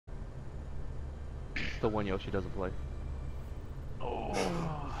the one Yoshi doesn't play. Oh.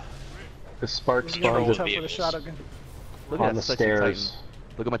 The spark He's gonna spawns tough with a shotgun. Look on at the that sexy Titan. stairs.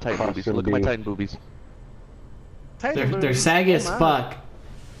 Look at my Titan Across boobies. from Look at my B. Titan boobies. They're saggy as fuck.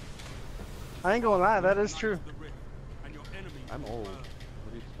 I ain't gonna lie, that is true. I'm old. What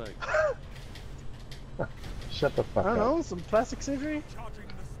do you expect? Shut the fuck I don't up. know, some plastic surgery?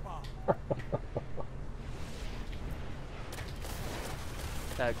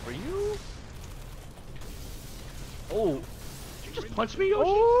 Tag for you. Oh, did you just punch me, Yoshi?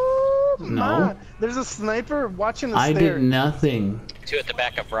 Oh, No. my. There's a sniper watching the I stair. did nothing. 2 at the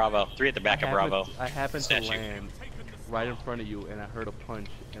back of Bravo. 3 at the back of Bravo. I happened to Statue. land right in front of you, and I heard a punch,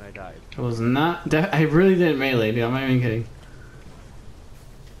 and I died. I was not. I really didn't melee, dude. I'm not even kidding.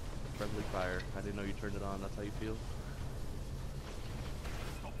 Friendly fire. I didn't know you turned it on. That's how you feel?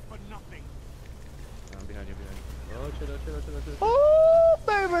 I'm behind you, behind you. Oh, shit, oh, shit, oh, shit, oh, shit. Oh,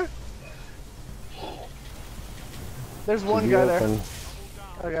 baby. There's one guy there. Open.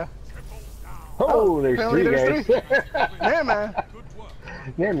 Okay. Oh, there's apparently 3 there's guys. Yeah, man.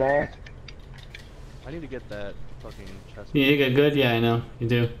 Yeah, man. I need to get that fucking chest. Yeah, you got good. Yeah, I know. You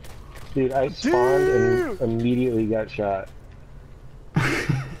do. Dude, I spawned and Dude. immediately got shot. I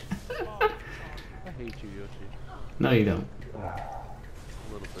hate you, Yoshi. No, you don't. A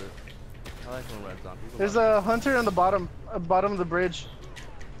little bit. I like when Red's on. He's There's alive. a hunter on the bottom of the bridge.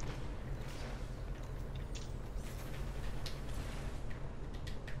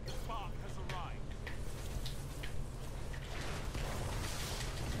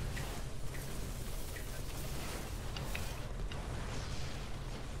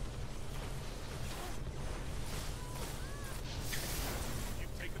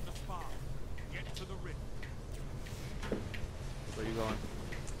 Where you going?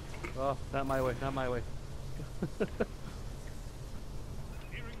 Oh, not my way, not my way.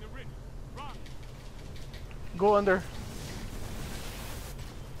 Go under.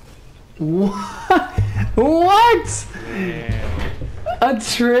 What? What? Damn. A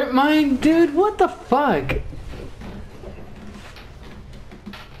trip mine, dude? What the fuck?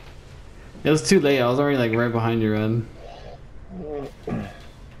 It was too late. I was already like right behind you, Red.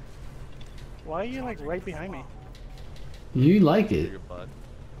 Why are you like right behind me? You like it. Your butt.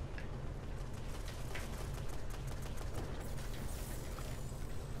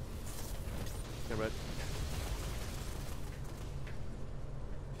 Okay, Red.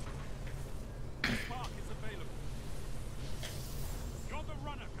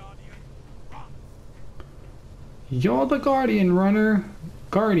 You're the guardian, runner.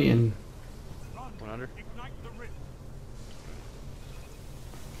 Guardian. One under.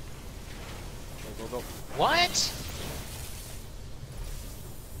 Go, go, go. What?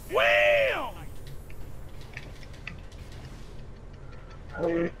 Oh,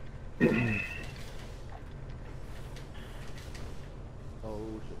 shit.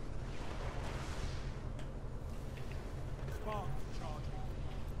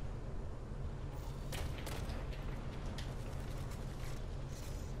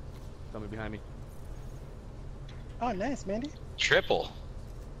 Coming behind me. Oh, nice, Mandy. Triple.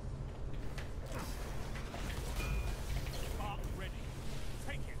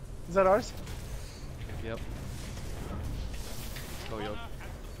 Is that ours? Yep. Go, yo.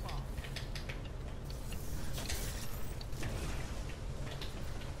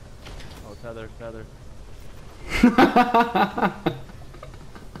 Oh, tether, tether.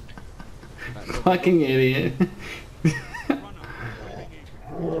 Fucking idiot.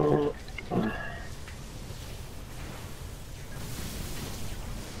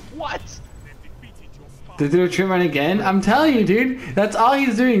 What? They threw a trip mine again? I'm telling you, dude. That's all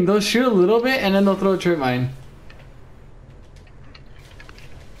he's doing. They'll shoot a little bit and then they'll throw a trip mine.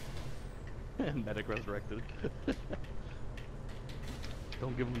 Medic resurrected.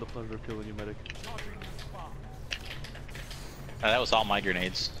 Don't give him the pleasure of killing you, Medic. That was all my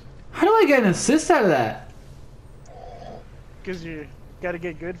grenades. How do I get an assist out of that? Because you gotta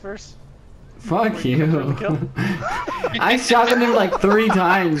get good first. Fuck you come for the you. kill? I shot him like 3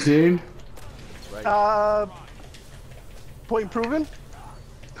 times, dude. Right. Point proven.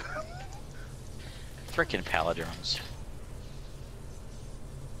 Frickin' paladrons.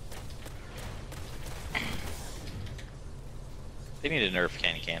 They need to nerf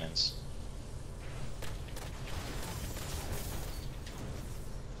candy cannons.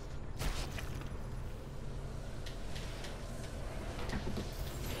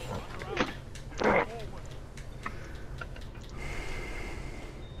 I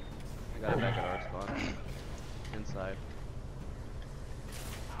got it back at our spawn. Inside.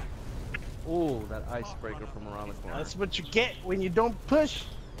 Ooh, that icebreaker from around the corner. That's what you get when you don't push.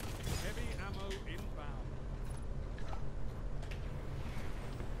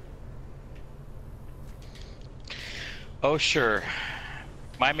 Oh, sure.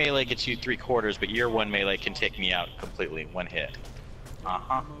 My melee gets you 3/4, but your one melee can take me out completely. One hit.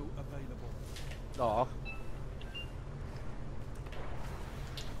 Uh-huh. Aw.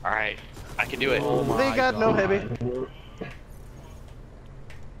 Alright. I can do it. Oh my They got no God. heavy.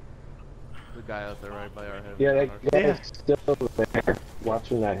 The guy out there right by our head. Yeah, that Yeah. guy's still there,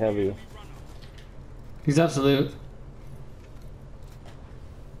 watching that heavy. He's absolute.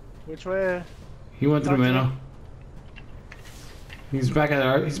 Which way? He went through the Talk to middle. He's back at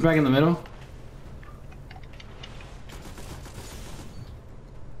our. He's back in the middle.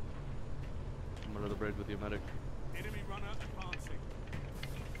 I'm under the bridge with you, medic. Enemy runner advancing.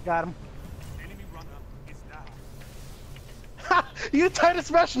 Got him. Enemy runner is down. Ha! You tried to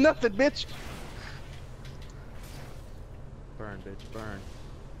smash nothing, bitch. Burn, bitch, burn.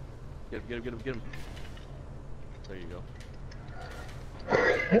 Get him, get him, get him, get him. There you go.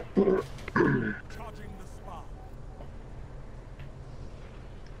 Charging the spark.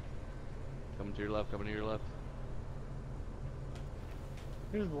 Coming to your left, coming to your left.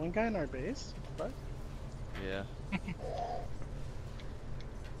 There's one guy in our base. What? Yeah.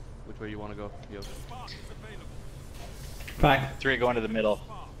 Which way you want to go? Yo. Spark is available. Back. 3 going to the middle.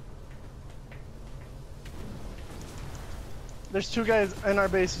 There's 2 guys in our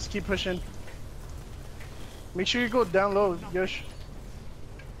base. Just keep pushing. Make sure you go down low, Yosh.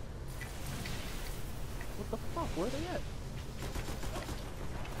 What the fuck? Where are they at?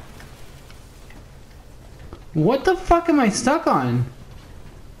 What the fuck am I stuck on?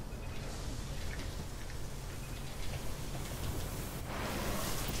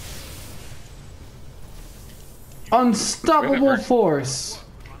 Unstoppable Remember. force.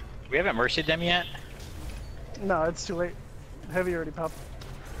 We haven't mercied them yet? No, it's too late. Heavy already popped.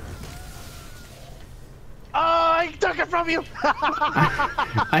 Oh, I took it from you!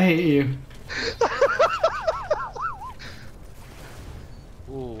 I hate you.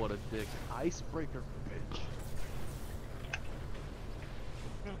 Oh, what a dick. Icebreaker, bitch.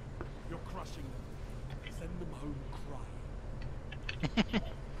 You're crushing them. Send them home crying.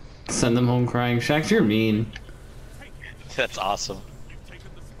 Send them home crying. Shax, you're mean. That's awesome. You've taken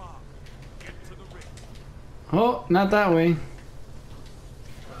the spark. Get to the ring. Oh, not that way.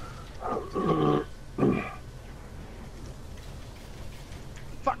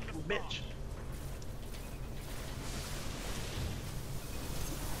 Fucking bitch.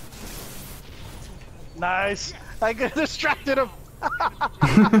 Nice. I got distracted him.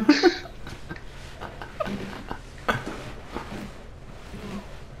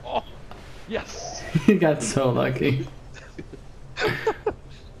 Oh, yes. He got so lucky.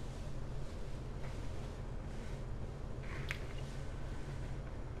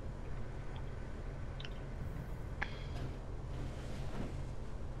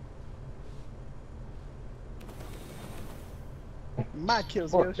 My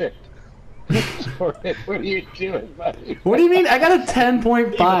kills, Yosh. Jordan. Jordan, what are you doing, buddy? What do you mean? I got a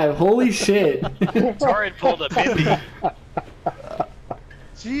 10.5. Holy shit. Torrid pulled a Bimby.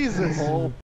 Jesus.